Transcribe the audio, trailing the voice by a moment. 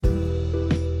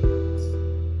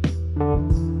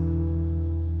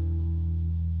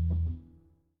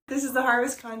This is the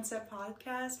Harvest Concept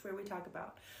Podcast, where we talk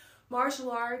about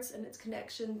martial arts and its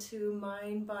connection to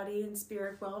mind, body, and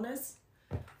spirit wellness.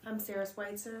 I'm Sarah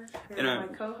Schweitzer, here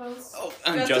with my co-host. Oh,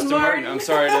 I'm Justin Martin. I'm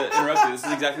sorry to interrupt you. This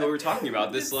is exactly what we're talking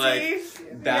about. This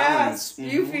balance. Yes,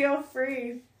 you feel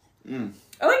free.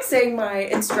 I like saying my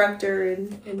instructor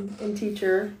and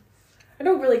teacher. I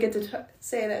don't really get to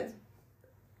say that.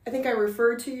 I think I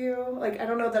refer to you. I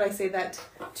don't know that I say that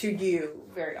to you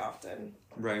very often.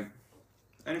 Right.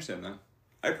 I understand that.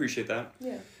 I appreciate that.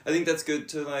 Yeah. I think that's good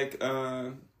to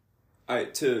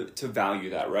to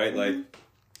value that, right? Mm-hmm.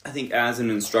 I think as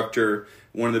an instructor,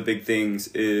 one of the big things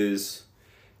is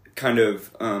kind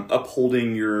of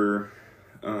upholding your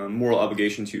moral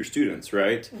obligation to your students,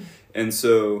 right? Mm-hmm. And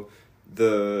so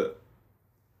we'll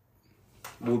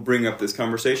bring up this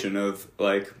conversation of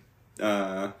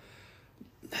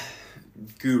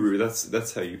guru,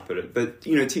 that's how you put it, but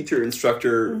teacher,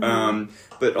 instructor, mm-hmm.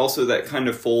 But also that kind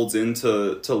of folds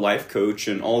into life coach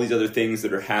and all these other things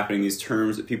that are happening, these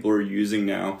terms that people are using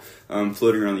now,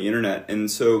 floating around the internet. And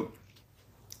so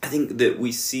I think that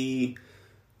we see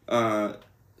some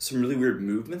really weird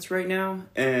movements right now,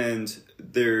 and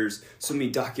there's so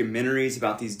many documentaries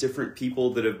about these different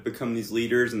people that have become these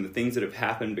leaders and the things that have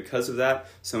happened because of that.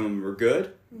 Some of them are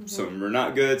good, mm-hmm. some of them are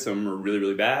not good, some of them are really,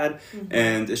 really bad, mm-hmm.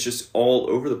 and it's just all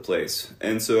over the place.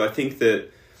 And so I think that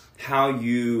how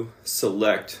you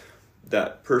select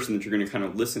that person that you're going to kind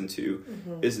of listen to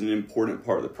mm-hmm. is an important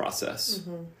part of the process.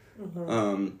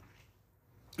 Mm-hmm.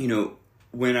 Mm-hmm.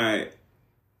 When I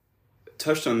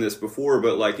touched on this before,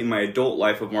 but in my adult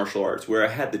life of martial arts, where I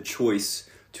had the choice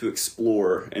to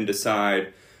explore and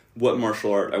decide what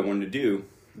martial art I wanted to do,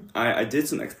 I did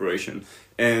some exploration.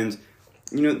 And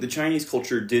the Chinese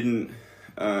culture didn't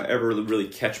ever really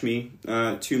catch me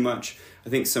too much. I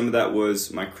think some of that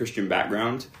was my Christian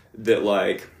background, that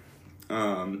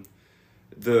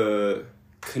the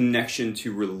connection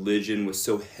to religion was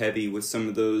so heavy with some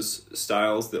of those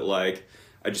styles that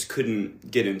I just couldn't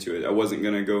get into it. I wasn't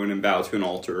going to go in and bow to an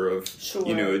altar of,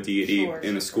 a deity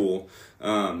in a school.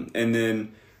 And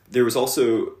then there was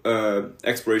also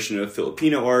exploration of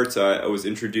Filipino arts. I was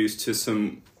introduced to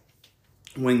some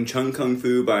Wing Chun Kung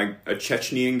Fu by a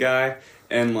Chechenian guy.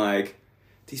 And,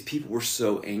 these people were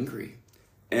so angry.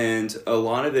 And a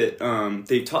lot of it,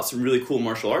 they taught some really cool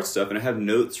martial arts stuff. And I have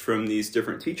notes from these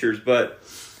different teachers. But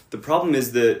the problem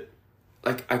is that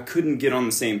I couldn't get on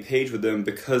the same page with them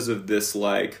because of this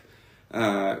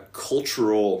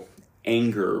cultural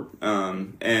anger,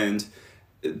 and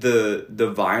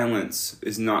the violence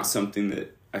is not something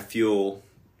that I feel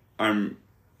I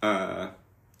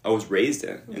was raised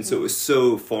in, mm-hmm. and so it was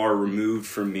so far removed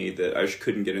from me that I just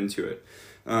couldn't get into it.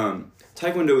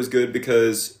 Taekwondo was good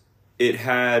because it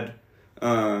had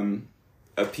a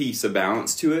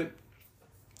balance to it,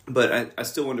 but I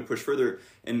still wanted to push further.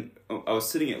 And I was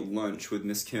sitting at lunch with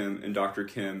Miss Kim and Dr.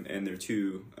 Kim and their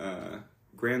two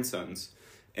grandsons,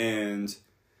 and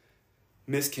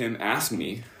Miss Kim asked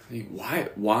me, why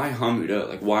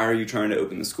Hamuda? Why are you trying to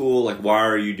open the school? Why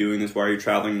are you doing this? Why are you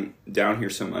traveling down here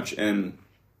so much? And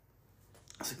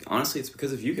I was honestly, it's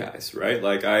because of you guys, right?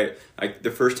 I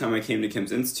the first time I came to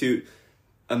Kim's Institute,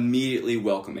 immediately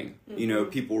welcoming. Mm-hmm.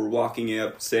 People were walking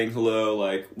up, saying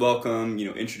hello, welcome,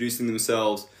 introducing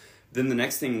themselves. Then the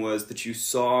next thing was that you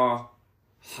saw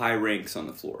high ranks on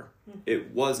the floor. Mm-hmm.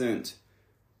 It wasn't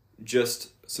just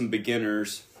some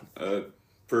beginners,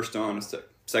 first dan,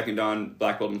 second dan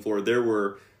black belt on the floor. There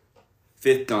were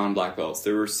fifth dan black belts.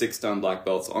 There were sixth dan black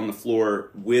belts on the floor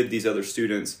with these other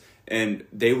students, and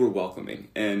they were welcoming.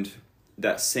 And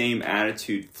that same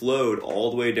attitude flowed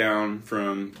all the way down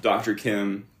from Dr.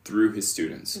 Kim through his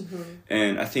students. Mm-hmm.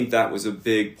 And I think that was a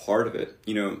big part of it.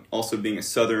 Also being a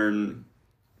Southern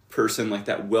person,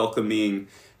 that welcoming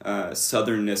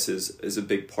southernness is a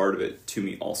big part of it to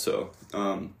me also.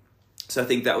 So I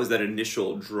think that was that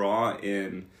initial draw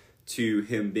in to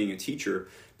him being a teacher,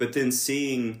 but then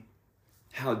seeing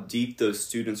how deep those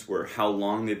students were, how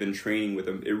long they've been training with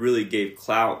him, it really gave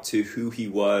clout to who he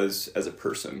was as a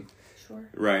person. Sure.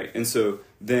 Right. And so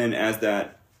then as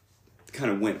that kind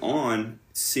of went on,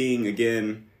 seeing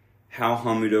again how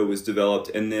Hamudo was developed,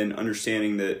 and then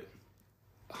understanding that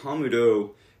Hamudo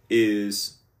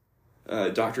is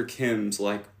Dr. Kim's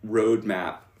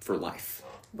roadmap for life.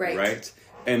 Right. Right?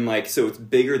 And so it's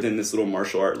bigger than this little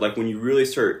martial art. When you really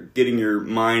start getting your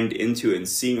mind into it and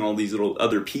seeing all these little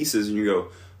other pieces, and you go,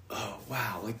 oh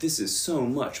wow, this is so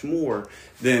much more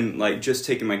than just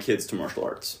taking my kids to martial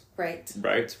arts. Right.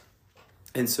 Right?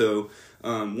 And so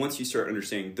once you start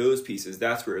understanding those pieces,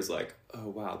 that's where it's oh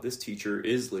wow, this teacher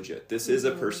is legit. This is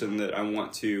a person that I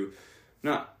want to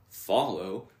not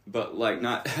follow, but like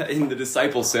not in the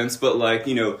disciple sense, but like,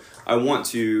 you know, I want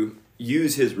to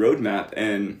use his roadmap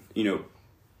and, you know,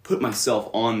 put myself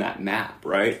on that map,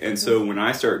 right? And so when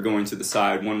I start going to the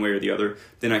side one way or the other,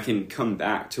 then I can come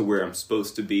back to where I'm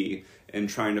supposed to be and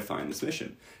trying to find this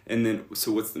mission. And then,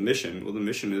 so what's the mission? Well, the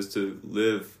mission is to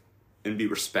live and be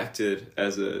respected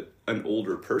as an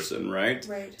older person, right?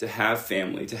 Right. To have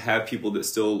family, to have people that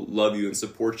still love you and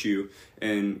support you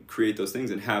and create those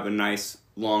things and have a nice,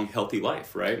 long, healthy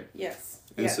life, right? Yes.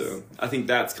 And so I think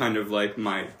that's kind of like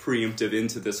my preemptive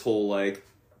into this whole, like,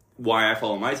 why I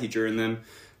follow my teacher, and then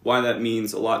why that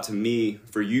means a lot to me,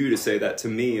 for you to say that to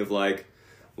me of like,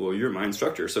 well, you're my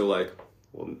instructor. So like,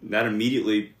 well, that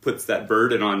immediately puts that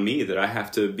burden on me that I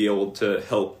have to be able to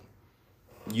help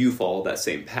you follow that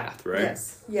same path, right?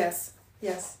 Yes.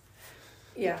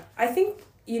 Yeah. I think,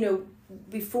 you know,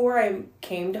 before I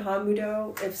came to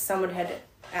Hamudo, if someone had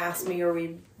asked me, or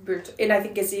and I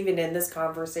think it's even in this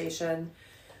conversation,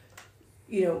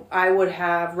 you know, I would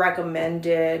have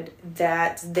recommended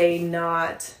that they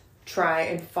not try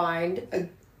and find an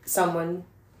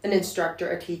instructor,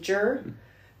 a teacher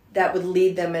that would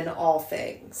lead them in all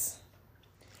things.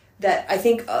 That I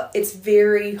think it's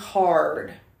very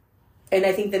hard. And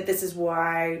I think that this is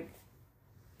why,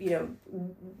 you know,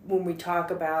 when we talk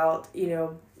about, you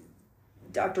know,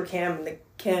 Dr. Kim and the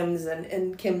Kims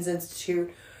and Kim's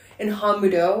Institute and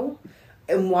Hamudo,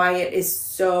 and why it is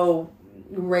so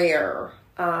rare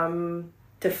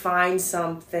to find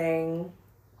something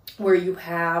where you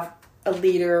have a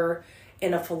leader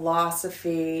and a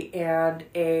philosophy and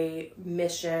a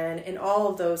mission and all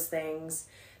of those things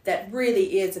that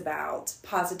really is about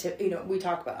positive. You know, we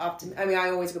talk about optimism. I mean, I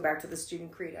always go back to the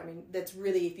student creed. I mean, that's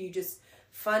really, if you just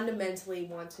fundamentally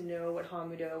want to know what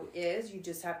Hamudo is, you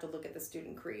just have to look at the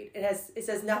student creed. It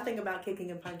says nothing about kicking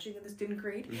and punching in the student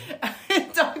creed. Mm-hmm.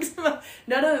 It talks about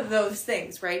none of those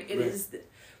things, right? It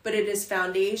is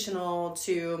foundational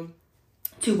to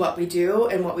what we do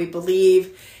and what we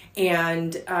believe,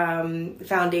 and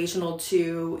foundational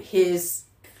to his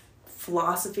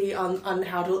philosophy on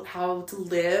how to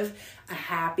live a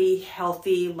happy,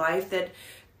 healthy life that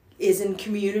is in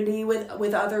community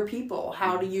with other people.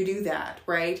 How do you do that,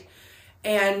 right?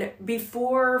 And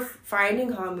before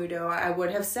finding Hamudo, I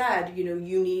would have said, you know,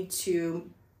 you need to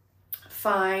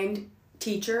find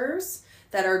teachers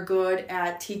that are good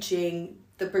at teaching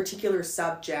the particular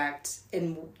subject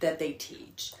that they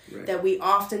teach. Right. That we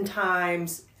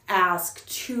oftentimes ask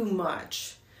too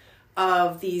much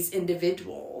of these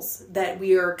individuals, that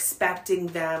we are expecting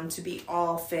them to be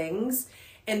all things,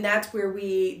 and that's where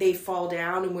they fall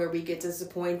down, and where we get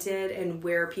disappointed, and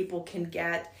where people can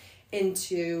get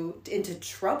into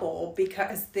trouble,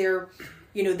 because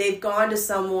they've gone to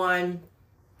someone,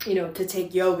 you know, to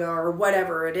take yoga or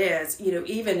whatever it is, you know,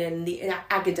 even in the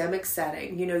academic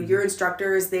setting, you know, mm-hmm. your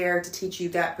instructor is there to teach you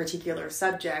that particular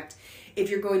subject. If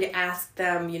you're going to ask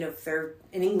them, you know, if they're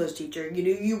an English teacher, you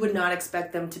know, you would not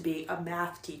expect them to be a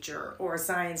math teacher or a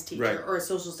science teacher, right. or a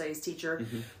social studies teacher.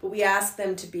 Mm-hmm. But we ask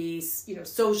them to be, you know,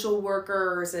 social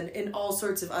workers and all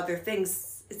sorts of other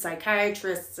things,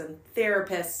 psychiatrists and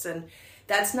therapists. And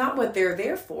that's not what they're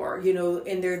there for, you know,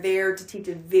 and they're there to teach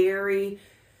a very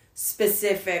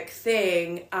specific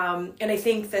thing. And I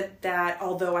think that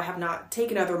although I have not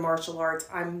taken other martial arts,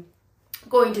 I'm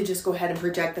going to just go ahead and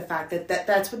project the fact that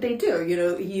that's what they do. You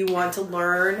know, you want to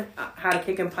learn how to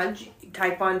kick and punch,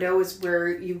 Taekwondo is where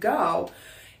you go.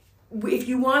 If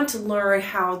you want to learn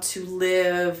how to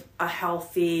live a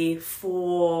healthy,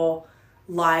 full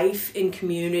life in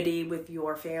community with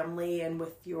your family and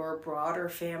with your broader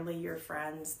family, your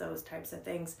friends, those types of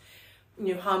things,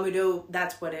 you know, Hamudo,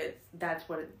 that's what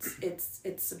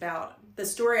it's about. The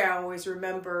story I always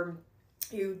remember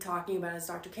you talking about is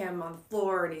Dr. Kim on the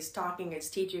floor, and he's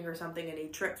teaching or something, and he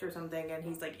trips or something, and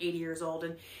he's like 80 years old,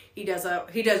 and he does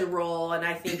a roll, and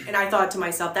I thought to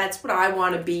myself, that's what I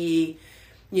want to be,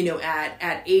 you know,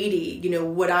 at 80. You know,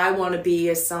 what I want to be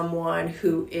is someone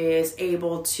who is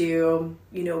able to,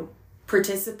 you know,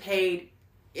 participate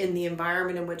in the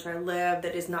environment in which I live,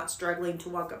 that is not struggling to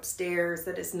walk upstairs,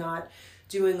 that is not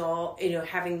doing all, you know,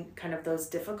 having kind of those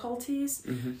difficulties,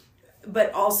 mm-hmm.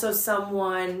 but also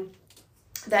someone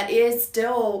that is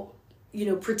still, you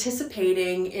know,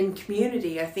 participating in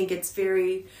community. I think it's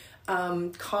very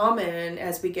common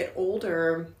as we get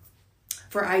older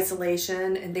for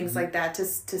isolation and things mm-hmm. like that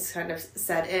to kind of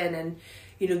set in. And,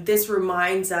 you know, this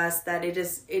reminds us that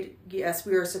yes,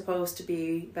 we are supposed to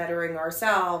be bettering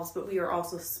ourselves, but we are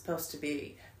also supposed to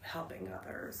be helping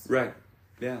others. Right.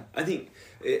 Yeah. I think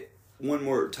one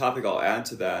more topic I'll add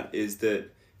to that is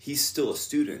that he's still a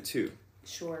student too.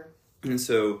 Sure. And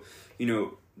so, you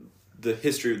know, the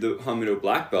history of the Hamido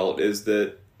black belt is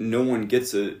that no one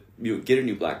gets a new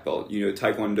black belt.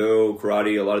 Taekwondo,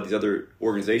 karate, a lot of these other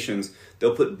organizations,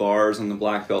 they'll put bars on the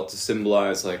black belt to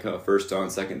symbolize like first dan,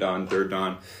 second dan, third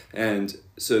dan. And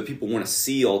so people want to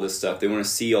see all this stuff. They want to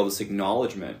see all this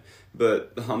acknowledgement.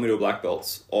 But the Hamido black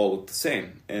belts all look the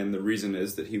same. And the reason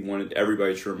is that he wanted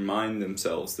everybody to remind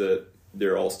themselves that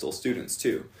they're all still students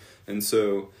too. And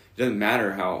so it doesn't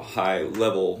matter how high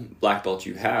level black belt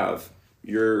you have,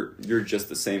 you're just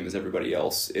the same as everybody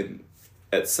else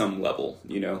at some level,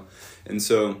 And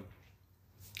so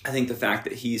I think the fact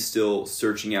that he's still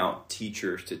searching out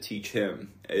teachers to teach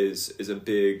him is a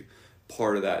big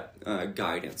part of that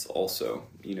guidance also,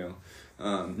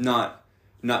 not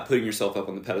putting yourself up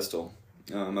on the pedestal.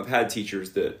 I've had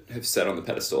teachers that have sat on the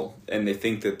pedestal and they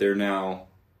think that they're now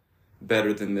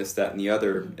better than this, that, and the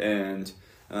other, and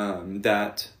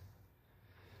that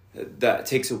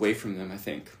takes away from them, I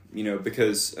think,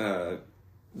 because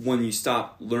when you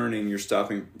stop learning, you're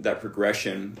stopping that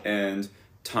progression, and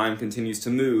time continues to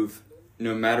move.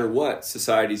 No matter what,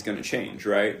 society's going to change,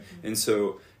 right? Mm-hmm. And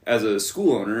so, as a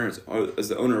school owner, as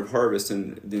the owner of Harvest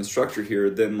and the instructor here,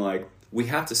 then like we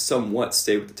have to somewhat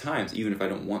stay with the times, even if I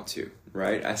don't want to,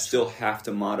 right? I still have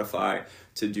to modify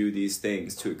to do these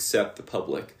things to accept the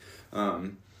public,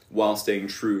 while staying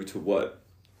true to what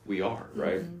we are,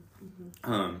 right? Mm-hmm.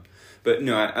 Mm-hmm. But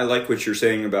no, I like what you're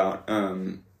saying about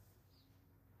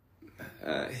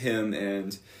him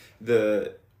and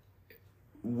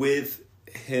with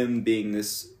him being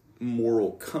this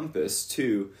moral compass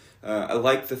too. I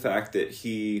like the fact that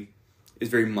he is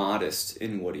very modest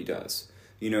in what he does.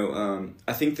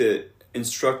 I think that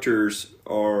instructors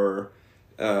are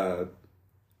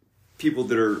people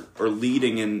that are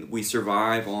leading, and we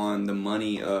survive on the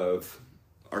money of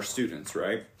our students,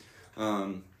 right?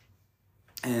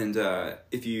 And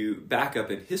if you back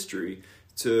up in history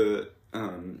to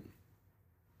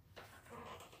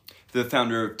the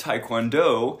founder of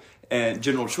Taekwondo and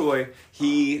General Choi,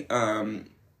 he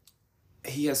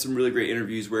has some really great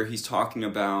interviews where he's talking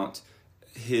about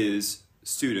his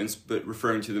students, but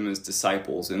referring to them as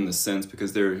disciples in the sense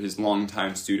because they're his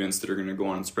longtime students that are going to go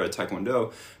on and spread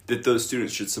Taekwondo, that those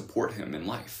students should support him in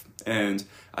life. And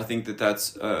I think that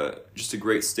that's just a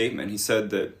great statement. He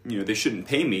said that, they shouldn't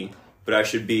pay me, but I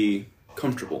should be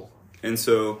comfortable. And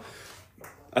so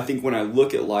I think when I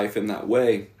look at life in that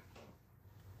way,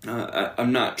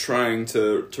 I'm not trying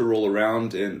to roll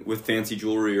around with fancy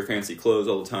jewelry or fancy clothes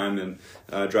all the time and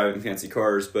driving fancy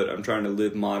cars, but I'm trying to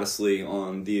live modestly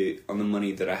on the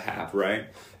money that I have, right?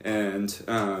 And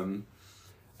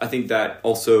I think that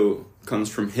also comes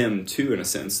from him too, in a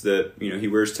sense that he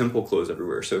wears temple clothes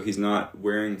everywhere, so he's not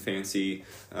wearing fancy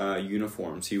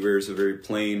uniforms. He wears a very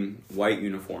plain white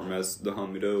uniform as the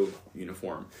Hamido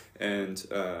uniform, and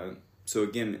so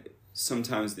again,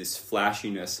 sometimes this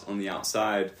flashiness on the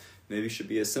outside maybe should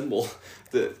be a symbol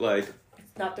that like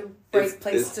it's not the right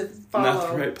place to follow. Not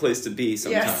the right place to be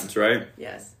sometimes, yes. Right?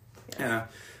 Yes. Yeah.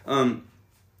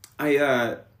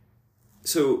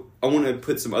 So I want to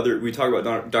put some other, we talk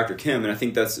about Dr. Kim, and I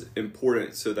think that's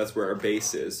important. So that's where our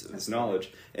base is, this knowledge.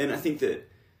 And I think that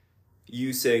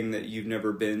you saying that you've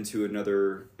never been to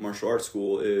another martial arts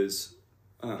school is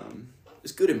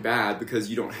good and bad, because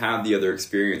you don't have the other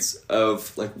experience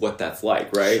of like what that's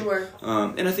like, right? Sure.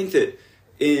 And I think that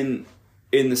in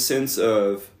the sense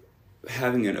of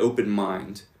having an open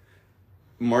mind,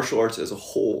 martial arts as a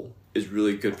whole is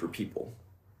really good for people,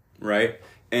 right?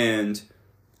 And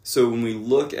so when we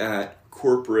look at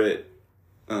corporate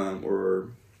or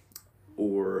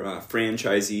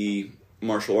franchisee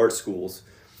martial arts schools,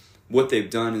 what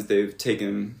they've done is they've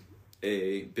taken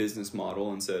a business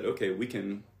model and said, okay, we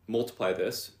can multiply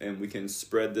this and we can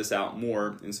spread this out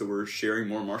more, and so we're sharing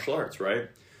more martial arts, right?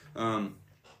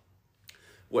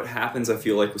 What happens, I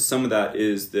feel like, with some of that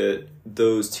is that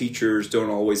those teachers don't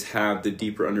always have the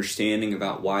deeper understanding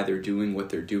about why they're doing what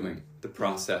they're doing, the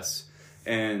process,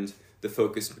 and the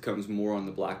focus becomes more on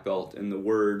the black belt and the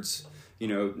words.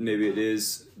 Maybe it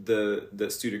is the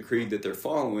student creed that they're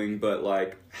following, but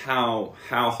like how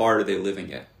hard are they living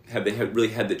it? Have they really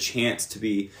had the chance to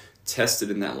be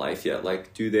tested in that life yet?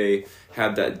 Like, do they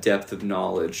have that depth of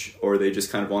knowledge, or are they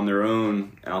just kind of on their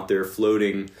own out there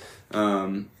floating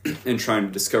and trying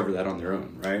to discover that on their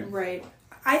own, right? Right.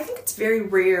 I think it's very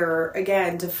rare,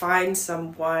 again, to find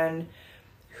someone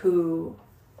who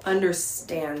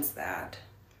understands that.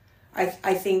 I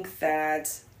think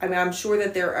that, I'm sure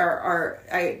that there are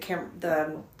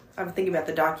I'm thinking about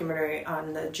the documentary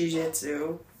on the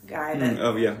jiu-jitsu guy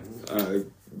that...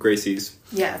 Gracie's.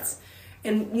 Yes.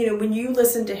 And, when you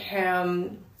listen to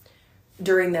him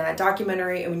during that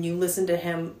documentary, and when you listen to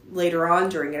him later on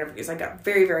during interviews, I got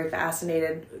very, very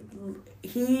fascinated.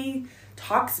 He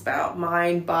talks about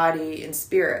mind, body, and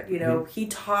spirit. You know, he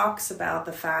talks about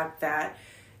the fact that,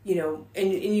 you know,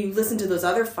 and you listen to those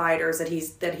other fighters that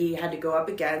he had to go up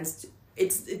against.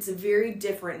 It's a very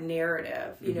different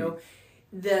narrative. You know,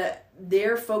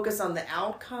 they're focused on the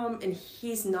outcome, and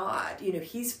he's not. You know,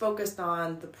 he's focused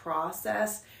on the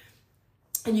process.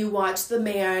 And you watch the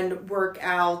man work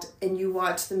out, and you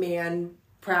watch the man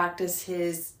practice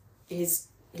his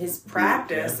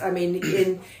practice. Yeah. I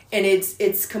mean, and it's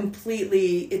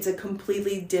a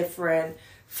completely different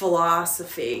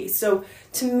philosophy. So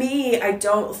to me, I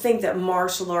don't think that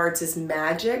martial arts is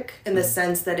magic in the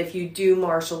sense that if you do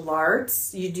martial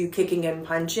arts, you do kicking and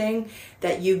punching,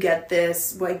 that you get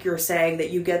this, like you're saying,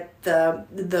 that you get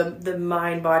the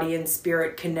mind, body, and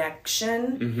spirit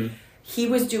connection. He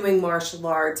was doing martial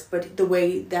arts, but the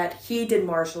way that he did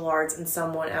martial arts and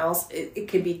someone else, it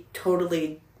could be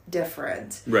totally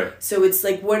different. Right. So it's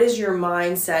like, what is your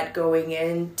mindset going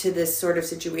into this sort of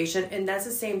situation? And that's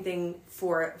the same thing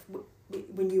for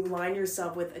when you align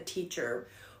yourself with a teacher.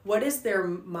 What is their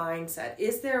mindset?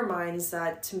 Is their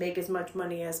mindset to make as much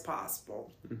money as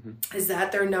possible? Is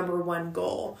that their number one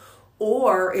goal?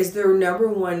 Or is their number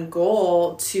one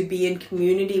goal to be in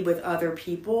community with other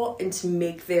people and to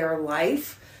make their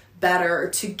life better,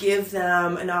 to give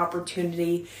them an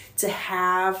opportunity to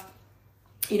have,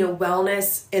 you know,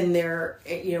 wellness in their,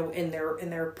 you know, in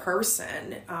their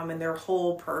person, in their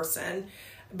whole person?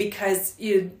 Because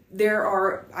there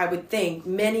are, I would think,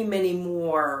 many, many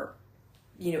more,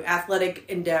 you know, athletic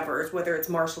endeavors, whether it's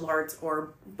martial arts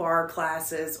or bar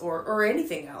classes or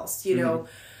anything else, you know.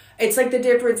 It's like the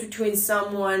difference between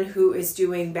someone who is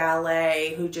doing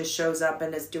ballet, who just shows up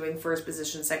and is doing first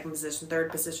position, second position, third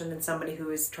position, and somebody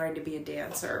who is trying to be a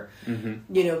dancer.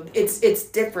 You know, it's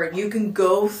different. You can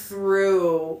go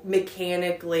through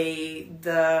mechanically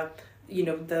the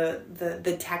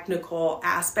technical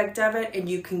aspect of it, and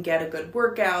you can get a good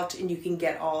workout, and you can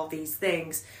get all these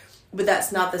things. But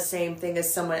that's not the same thing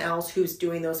as someone else who's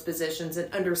doing those positions and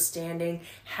understanding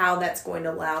how that's going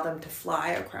to allow them to fly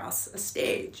across a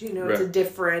stage. You know, It's a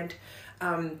different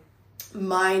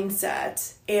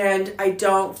mindset. And I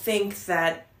don't think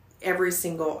that every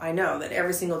single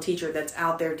teacher that's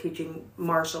out there teaching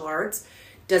martial arts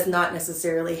does not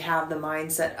necessarily have the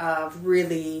mindset of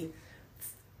really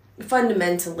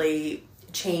fundamentally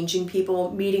changing people,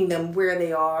 meeting them where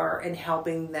they are, and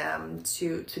helping them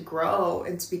to grow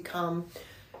and to become,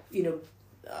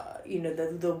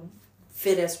 the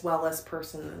fittest, wellest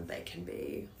person that they can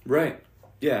be. Right.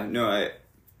 Yeah. No.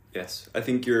 I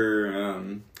think you're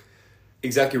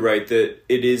exactly right that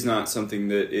it is not something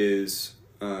that is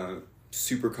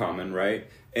super common, right?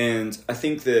 And I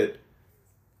think that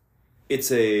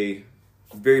it's a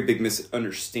very big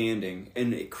misunderstanding,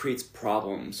 and it creates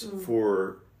problems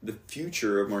for the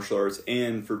future of martial arts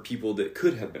and for people that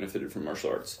could have benefited from martial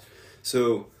arts.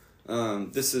 So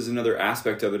this is another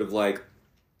aspect of it, of like,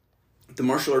 the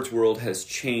martial arts world has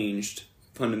changed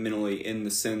fundamentally in the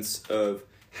sense of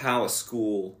how a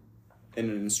school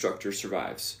and an instructor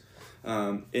survives.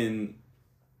 In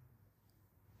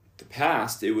the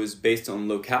past, it was based on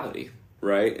locality,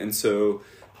 right? And so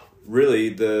really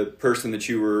the person that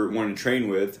you were wanting to train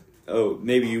with,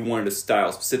 maybe you wanted a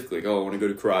style specifically, like, I want to go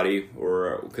to karate,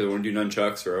 or because I want to do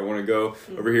nunchucks, or I want to go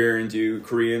over here and do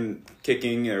Korean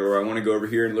kicking, or I want to go over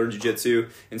here and learn jiu-jitsu,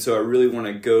 and so I really want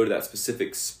to go to that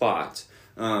specific spot.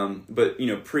 But,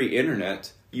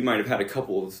 pre-internet, you might have had a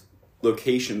couple of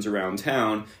locations around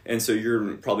town, and so you're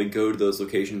going to probably go to those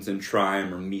locations and try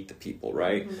them or meet the people,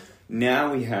 right?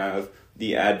 Now we have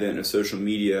the advent of social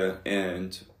media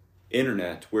and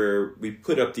internet, where we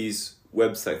put up these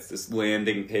websites, this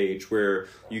landing page where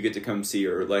you get to come see,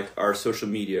 or like our social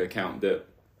media account that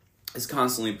is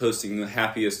constantly posting the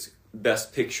happiest,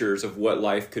 best pictures of what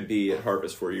life could be at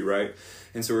Harvest for you, right?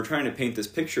 And so we're trying to paint this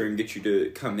picture and get you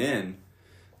to come in,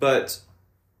 but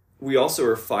we also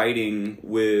are fighting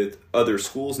with other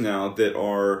schools now that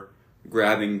are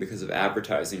grabbing because of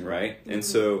advertising, right? And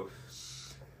so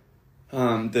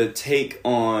the take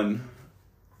on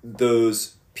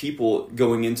those people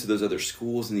going into those other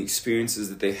schools and the experiences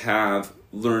that they have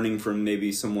learning from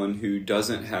maybe someone who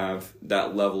doesn't have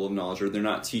that level of knowledge, or they're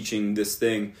not teaching this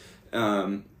thing,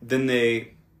 then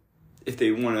if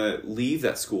they want to leave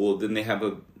that school, then they have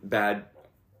a bad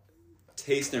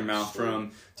taste in their mouth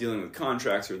from dealing with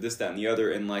contracts or this, that, and the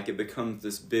other, and like it becomes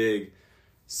this big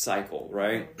cycle,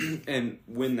 right? And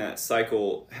when that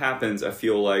cycle happens, I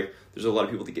feel like there's a lot of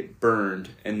people that get burned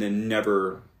and then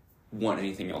never want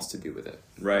anything else to do with it,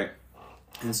 right?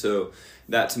 And so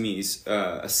that to me is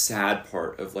a sad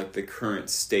part of like the current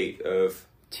state of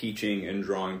teaching and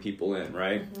drawing people in,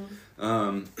 right?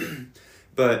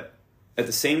 But at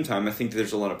the same time, I think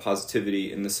there's a lot of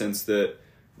positivity in the sense that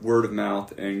word of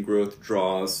mouth and growth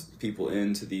draws people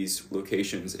into these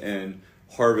locations. And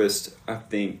Harvest, I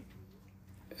think,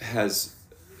 has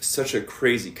such a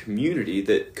crazy community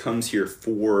that comes here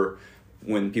for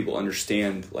when people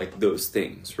understand like those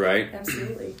things, right?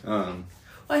 Absolutely. Well,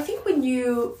 I think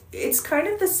it's kind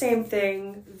of the same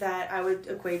thing that I would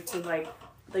equate to like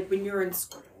when you're in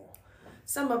school.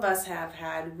 Some of us have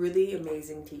had really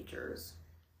amazing teachers,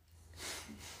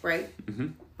 right? Mm-hmm.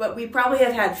 But we probably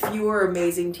have had fewer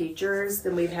amazing teachers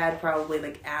than we've had probably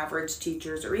like average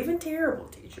teachers or even terrible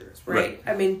teachers, right?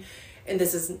 I mean, and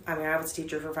I was a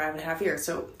teacher for 5.5 years.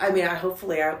 So, I mean, I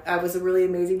was a really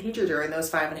amazing teacher during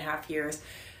those 5.5 years.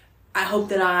 I hope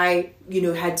that I,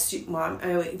 had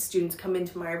students come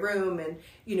into my room and,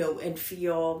 and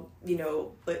feel,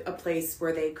 a place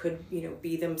where they could,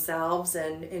 be themselves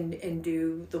and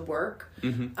do the work.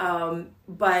 Mm-hmm.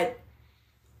 But,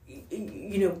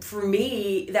 for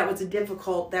me, that was a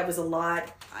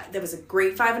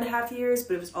great 5.5 years,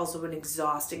 but it was also an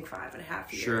exhausting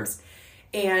 5.5 years. Sure.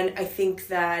 And I think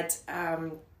that I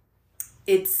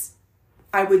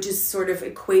would just sort of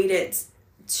equate it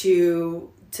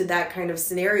to that kind of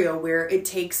scenario where it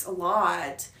takes a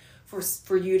lot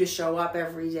for you to show up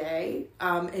every day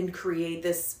and create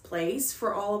this place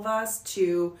for all of us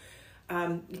to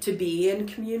be in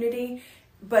community.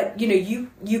 But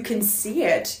you can see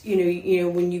it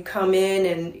when you come in,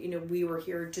 and we were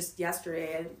here just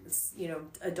yesterday at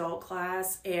adult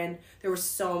class, and there were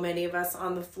so many of us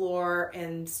on the floor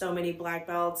and so many black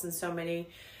belts and so many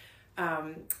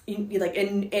and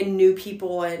new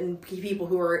people and people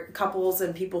who are couples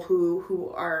and people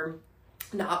who are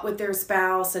not with their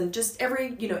spouse, and just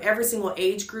every single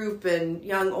age group and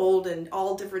young, old, and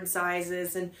all different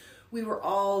sizes. And it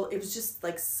was just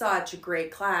like such a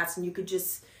great class, and you could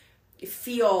just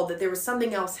feel that there was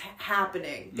something else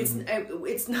happening. Mm-hmm.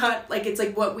 It's not like it's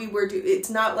like what we were doing. It's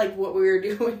not like what we were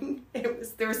doing.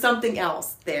 There was something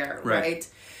else there, right?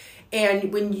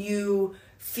 And when you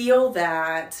feel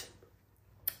that,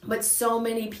 but so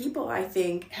many people, I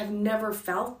think, have never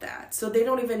felt that, so they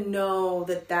don't even know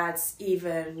that that's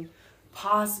even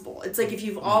possible. It's like if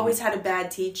you've always had a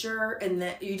bad teacher, and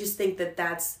that you just think that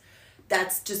that's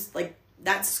just like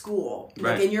that's school.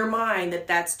 Right. Like in your mind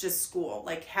that's just school.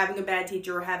 Like having a bad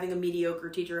teacher or having a mediocre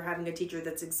teacher or having a teacher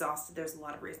that's exhausted. There's a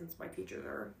lot of reasons why teachers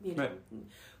are, Right.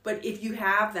 But if you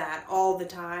have that all the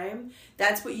time,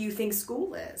 that's what you think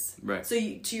school is. Right. So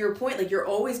to your point, like you're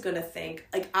always going to think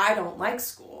like, I don't like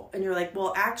school. And you're like,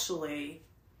 well, actually,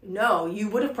 no, you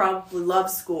would have probably loved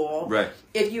school. Right.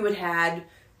 If you had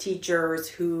teachers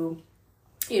who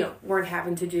weren't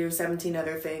having to do 17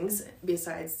 other things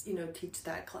besides, teach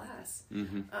that class.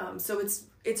 Mm-hmm. So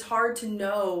it's hard to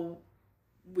know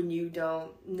when you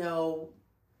don't know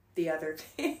the other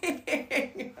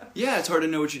thing. Yeah, it's hard to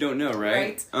know what you don't know,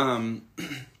 right?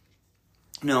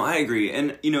 No, I agree.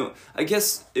 And, I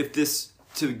guess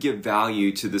to give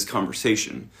value to this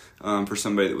conversation for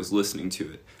somebody that was listening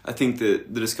to it, I think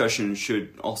that the discussion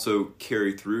should also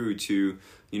carry through to,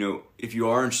 if you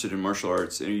are interested in martial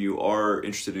arts and you are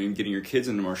interested in getting your kids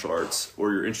into martial arts,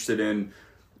 or you're interested in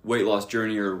weight loss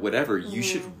journey or whatever, you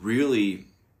should really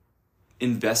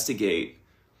investigate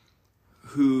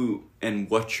who and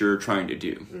what you're trying to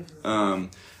do. Mm-hmm.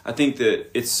 I think that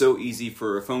it's so easy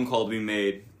for a phone call to be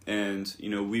made, and,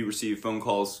 we receive phone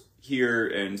calls here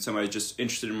and somebody's just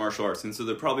interested in martial arts, and so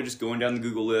they're probably just going down the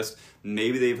Google list.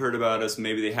 Maybe they've heard about us,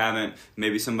 maybe they haven't,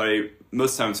 maybe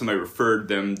most of the time somebody referred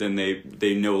them, then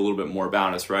they know a little bit more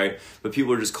about us, right? But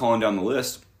people are just calling down the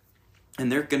list,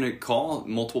 and they're gonna call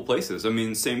multiple places. I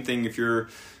mean, same thing if you're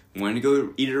wanting to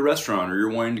go eat at a restaurant or you're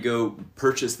wanting to go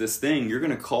purchase this thing, you're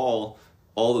gonna call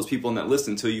all those people on that list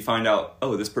until you find out,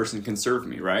 oh, this person can serve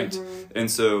me, right? Mm-hmm.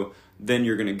 And so then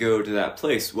you're gonna go to that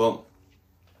place. Well,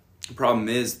 the problem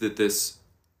is that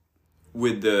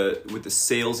with the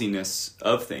salesiness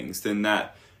of things, then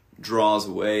that draws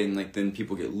away, and like then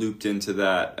people get looped into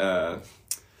that.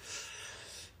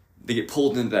 They get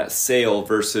pulled into that sale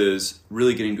versus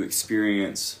really getting to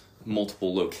experience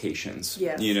multiple locations.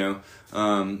 Yes.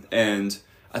 And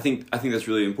I think that's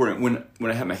really important.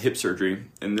 When I had my hip surgery,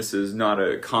 and this is not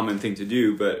a common thing to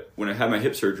do, but when I had my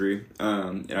hip surgery,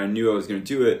 and I knew I was going to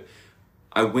do it,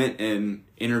 I went and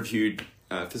interviewed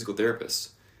physical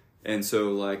therapists. And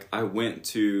so like I went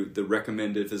to the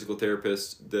recommended physical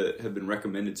therapists that have been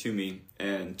recommended to me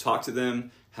and talked to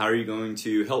them. How are you going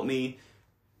to help me?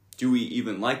 Do we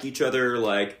even like each other?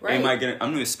 Like, right. I'm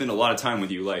going to spend a lot of time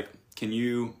with you. Like,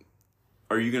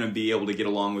 are you going to be able to get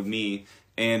along with me,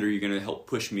 and are you going to help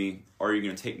push me? Or are you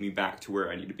going to take me back to where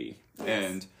I need to be? Yes.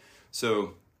 And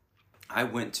so I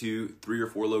went to 3 or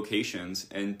 4 locations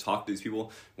and talked to these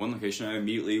people. One location I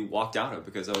immediately walked out of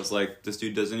because I was like, this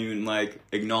dude doesn't even like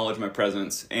acknowledge my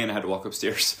presence, and I had to walk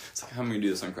upstairs. It's like, how am I going to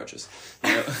do this on crutches?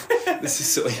 You know? This is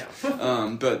silly.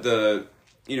 But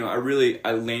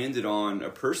I landed on a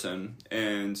person,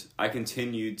 and I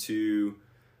continued to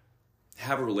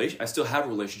have I still have a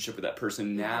relationship with that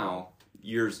person now,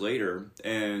 years later,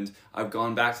 and I've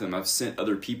gone back to them. I've sent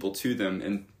other people to them,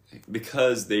 and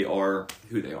because they are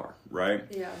who they are, right?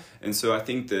 Yeah. And so I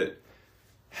think that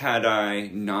had I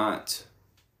not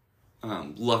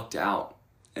lucked out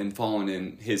and fallen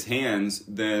in his hands,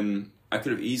 then I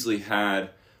could have easily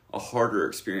had a harder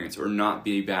experience or not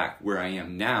be back where I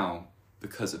am now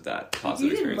because of that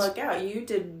positive experience. You didn't luck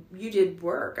out. You did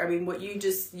work. I mean, what you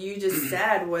just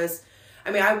said was,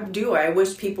 I mean, I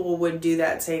wish people would do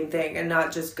that same thing and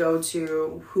not just go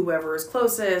to whoever is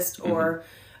closest or,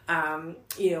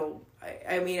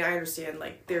 I mean, I understand,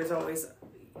 like, there's always,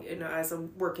 as a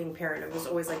working parent, there's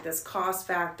always, like, this cost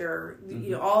factor,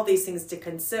 all these things to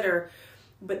consider.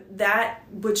 But that,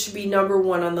 which should be number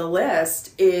one on the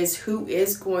list, is who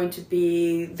is going to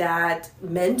be that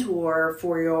mentor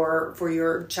for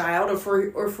your child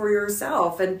or for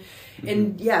yourself. And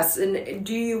yes, and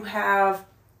do you have,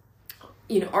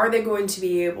 are they going to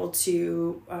be able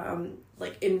to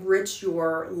enrich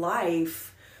your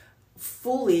life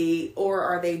fully, or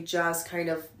are they just kind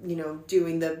of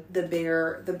doing the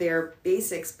bare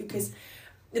basics? Because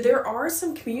there are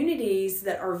some communities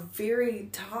that are very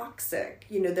toxic,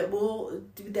 that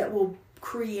will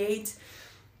create,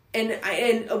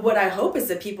 and what I hope is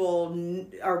that people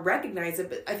are recognize it.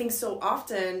 But I think so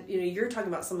often, you're talking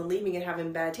about someone leaving and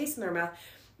having bad taste in their mouth.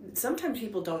 Sometimes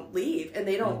people don't leave, and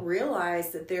they don't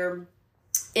realize that they're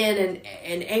in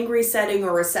an angry setting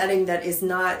or a setting that is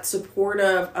not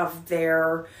supportive of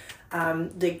their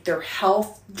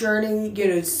health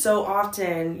journey. So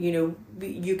often,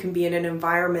 you can be in an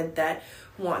environment that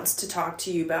wants to talk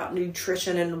to you about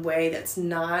nutrition in a way that's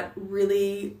not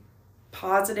really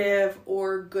positive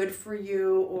or good for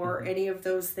you or any of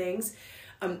those things,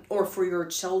 or for your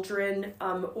children,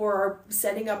 or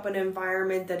setting up an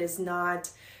environment that is not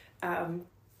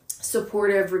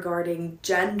supportive regarding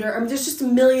gender. I mean, there's just a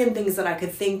million things that I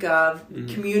could think of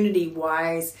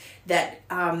community-wise that,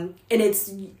 and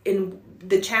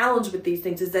the challenge with these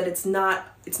things is that it's not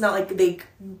like they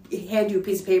hand you a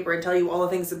piece of paper and tell you all the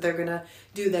things that they're going to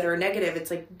do that are negative.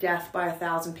 It's like death by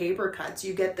 1,000 paper cuts.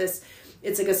 You get this,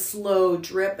 it's like a slow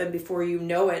drip, and before you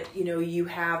know it, you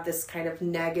have this kind of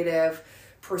negative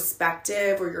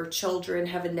perspective, or your children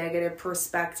have a negative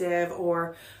perspective,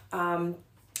 or,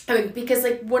 because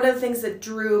like one of the things that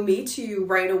drew me to you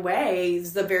right away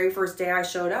is the very first day I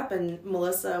showed up, and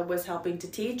Melissa was helping to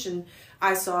teach, and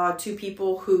I saw 2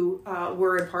 people who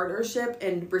were in partnership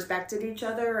and respected each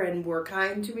other and were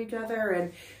kind to each other,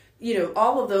 and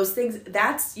all of those things.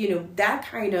 That's that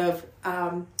kind of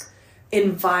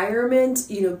environment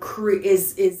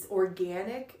is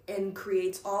organic and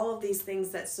creates all of these things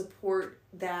that support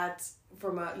that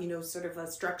from a sort of a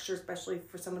structure, especially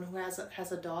for someone who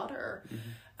has a daughter.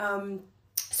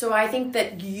 So I think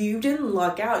that you didn't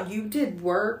luck out. You did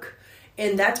work,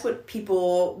 and that's what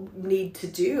people need to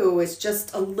do, is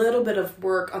just a little bit of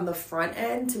work on the front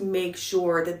end to make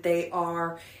sure that they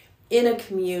are in a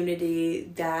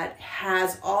community that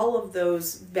has all of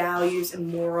those values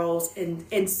and morals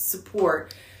and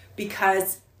support.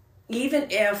 Because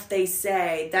even if they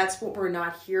say that's what we're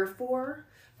not here for,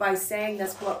 by saying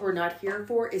that's what we're not here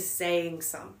for is saying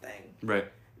something. Right.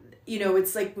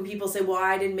 It's like when people say, well,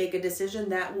 I didn't make a decision.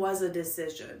 That was a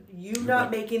decision. You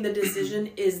not making the decision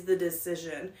is the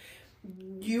decision.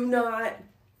 You not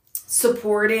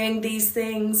supporting these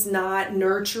things, not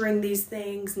nurturing these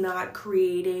things, not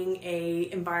creating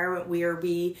a environment where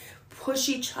we push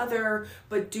each other,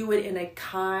 but do it in a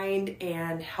kind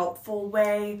and helpful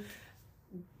way.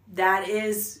 That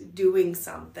is doing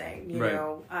something, you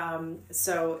know.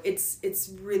 So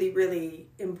it's really, really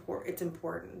important. It's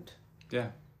important.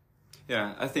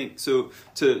 Yeah, I think so.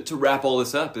 To wrap all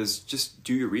this up is just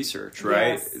do your research,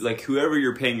 right? Yes. Like whoever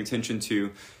you're paying attention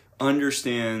to,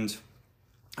 understand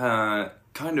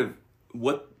understand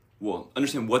what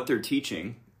they're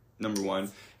teaching, number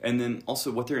one, and then also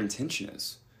what their intention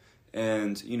is.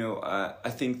 And I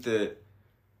think that,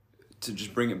 to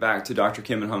just bring it back to Dr.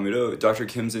 Kim and Hamudo, Dr.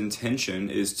 Kim's intention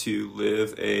is to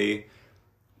live a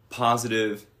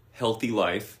positive, healthy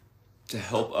life, to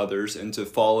help others, and to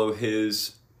follow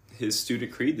his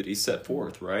student creed that he set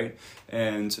forth, right?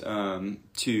 And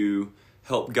to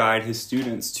help guide his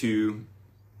students to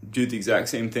do the exact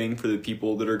same thing for the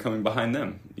people that are coming behind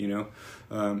them.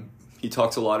 He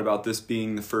talks a lot about this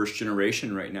being the first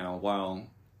generation right now while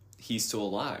he's still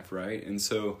alive, right? And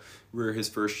so we're his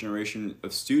first generation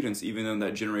of students, even though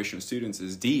that generation of students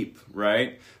is deep,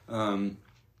 right?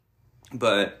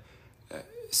 But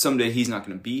someday he's not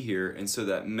going to be here, and so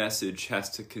that message has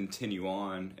to continue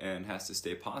on and has to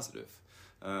stay positive.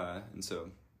 And so,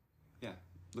 yeah,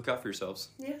 look out for yourselves.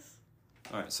 Yes.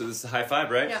 All right, so this is a high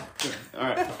five, right? Yeah. All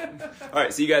right. All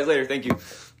right, see you guys later. Thank you.